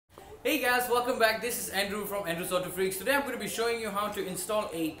Hey guys, welcome back. This is Andrew from Andrew's Auto Freaks. Today I'm going to be showing you how to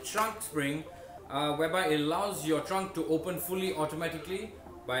install a trunk spring whereby it allows your trunk to open fully automatically.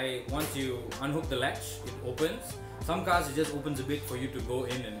 By once you unhook the latch, it opens. Some cars it just opens a bit for you to go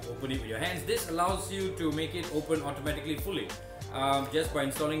in and open it with your hands. This allows you to make it open automatically fully just by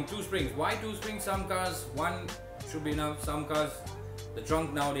installing two springs. Why two springs? Some cars one should be enough. Some cars the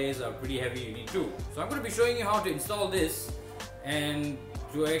trunk nowadays are pretty heavy, you need two. So I'm going to be showing you how to install this and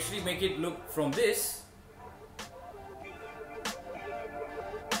to actually make it look from this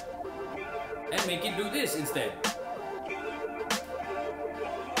and make it do this instead.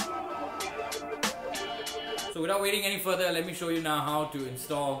 So without waiting any further, let me show you now how to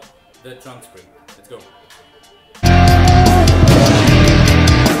install the trunk spring. Let's go.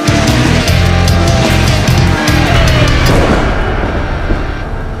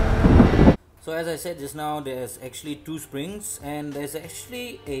 So as I said just now, there's actually two springs and there's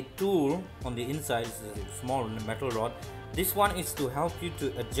actually a tool on the inside. It's a small metal rod. This one is to help you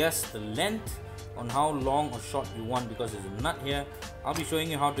to adjust the length on how long or short you want, because there's a nut here. I'll be showing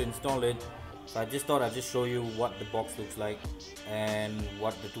you how to install it. So I just thought I'd just show you what the box looks like and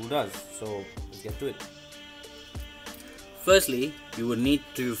what the tool does. So let's get to it. Firstly, you will need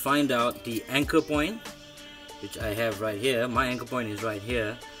to find out the anchor point, which I have right here. My anchor point is right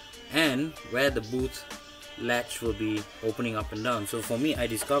here, and where the boot latch will be opening up and down. So for me, I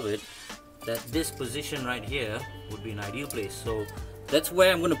discovered that this position right here would be an ideal place. So that's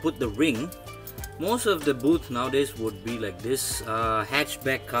where I'm going to put the ring. Most of the boots nowadays would be like this.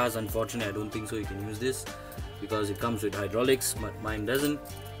 Hatchback cars, unfortunately, I don't think so you can use this because it comes with hydraulics, but mine doesn't.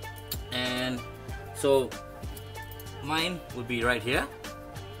 And so mine will be right here,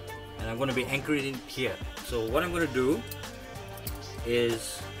 and I'm going to be anchoring it here. So what I'm going to do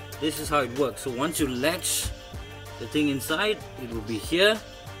is, this is how it works. So once you latch the thing inside, it will be here.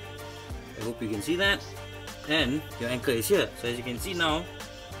 I hope you can see that. And your anchor is here. So as you can see now,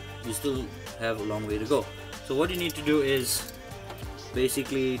 you still have a long way to go. So what you need to do is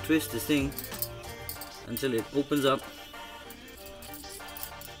basically twist this thing until it opens up,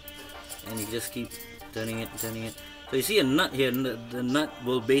 and you just keep turning it, turning it. So you see a nut here. The nut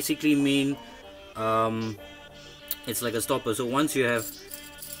will basically mean it's like a stopper. So once you have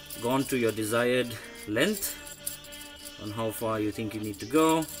gone to your desired length on how far you think you need to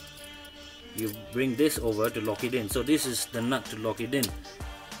go, you bring this over to lock it in. So this is the nut to lock it in.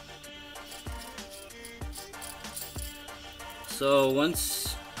 So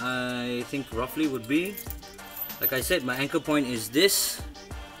once, I think roughly would be, like I said, my anchor point is this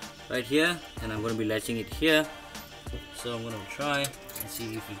right here, and I'm going to be latching it here. So I'm going to try and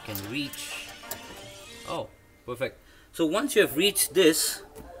see if it can reach. Oh, perfect. So once you have reached this,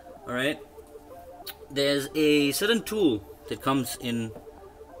 alright, there's a certain tool that comes in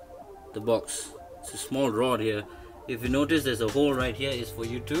the box. It's a small rod here. If you notice, there's a hole right here, is for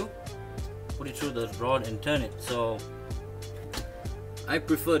you to put it through the rod and turn it. So I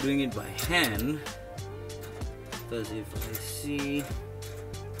prefer doing it by hand, because if I see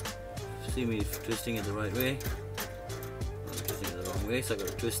me twisting it the right way, I'm twisting it the wrong way, so I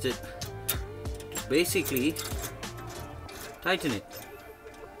gotta twist it to basically tighten it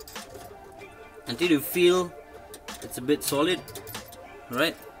until you feel it's a bit solid.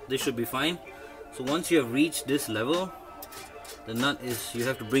 Right, this should be fine. So once you have reached this level, the nut is, you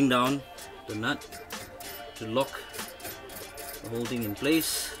have to bring down the nut to lock the whole thing in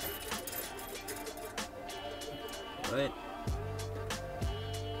place. Right,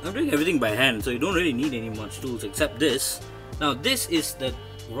 I'm doing everything by hand, so you don't really need any much tools except this. Now this is the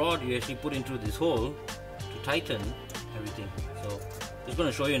rod you actually put into this hole to tighten everything. So just going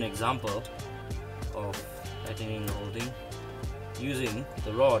to show you an example of tightening the whole thing using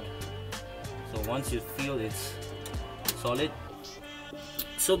the rod. So once you feel it's solid,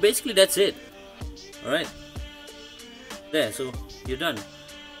 so basically that's it. Alright, there, so you're done.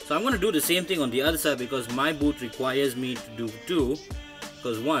 So I'm going to do the same thing on the other side, because my boot requires me to do two,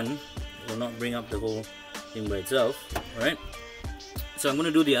 because one will not bring up the whole thing by itself. Alright, so I'm going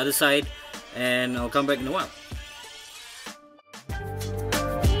to do the other side and I'll come back in a while.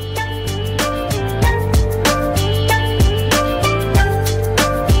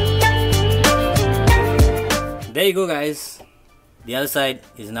 There you go guys, the other side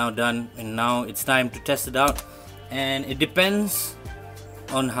is now done, and now it's time to test it out. And it depends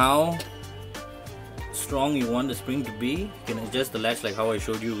on how strong you want the spring to be. You can adjust the latch like how I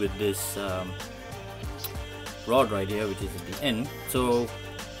showed you with this rod right here, which is at the end. So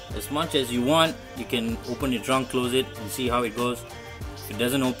as much as you want, you can open your trunk, close it, and see how it goes. If it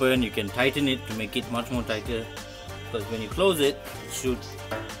doesn't open, you can tighten it to make it much more tighter, because when you close it, it should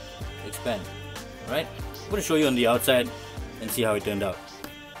expand. Alright, I'm going to show you on the outside and see how it turned out.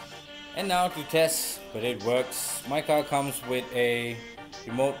 And now to test whether it works. My car comes with a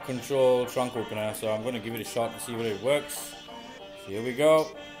remote control trunk opener, so I'm going to give it a shot to see whether it works. So here we go.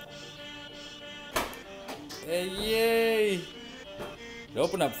 Hey, yay! It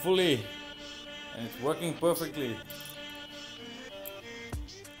opened up fully and it's working perfectly.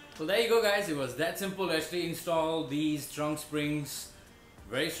 So there you go guys, it was that simple to actually install these trunk springs.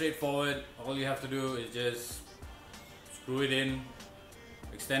 Very straightforward. All you have to do is just screw it in,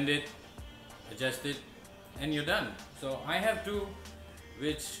 extend it, adjust it, and you're done. So I have two,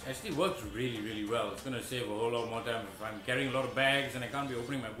 which actually works really well. It's gonna save a whole lot more time if I'm carrying a lot of bags and I can't be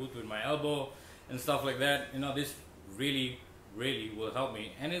opening my boot with my elbow and stuff like that. You know, this really will help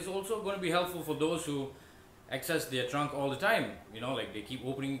me, and it's also going to be helpful for those who access their trunk all the time. You know, like they keep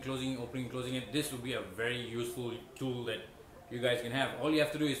opening, closing it. This will be a very useful tool that you guys can have. All you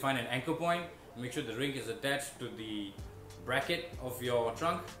have to do is find an anchor point, make sure the ring is attached to the bracket of your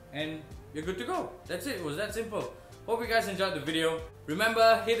trunk, and you're good to go. That's it. It was that simple. Hope you guys enjoyed the video.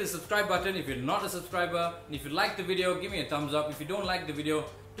 Remember, hit the subscribe button if you're not a subscriber, and if you like the video, give me a thumbs up. If you don't like the video,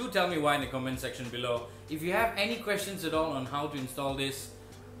 do tell me why in the comment section below. If you have any questions at all on how to install this,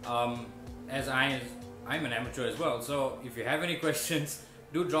 as I'm an amateur as well, so if you have any questions,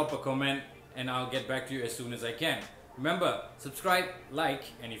 do drop a comment and I'll get back to you as soon as I can. Remember, subscribe, like,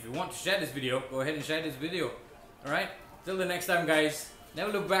 and if you want to share this video, go ahead and share this video. Alright, till the next time guys,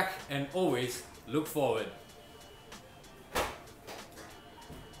 never look back and always look forward.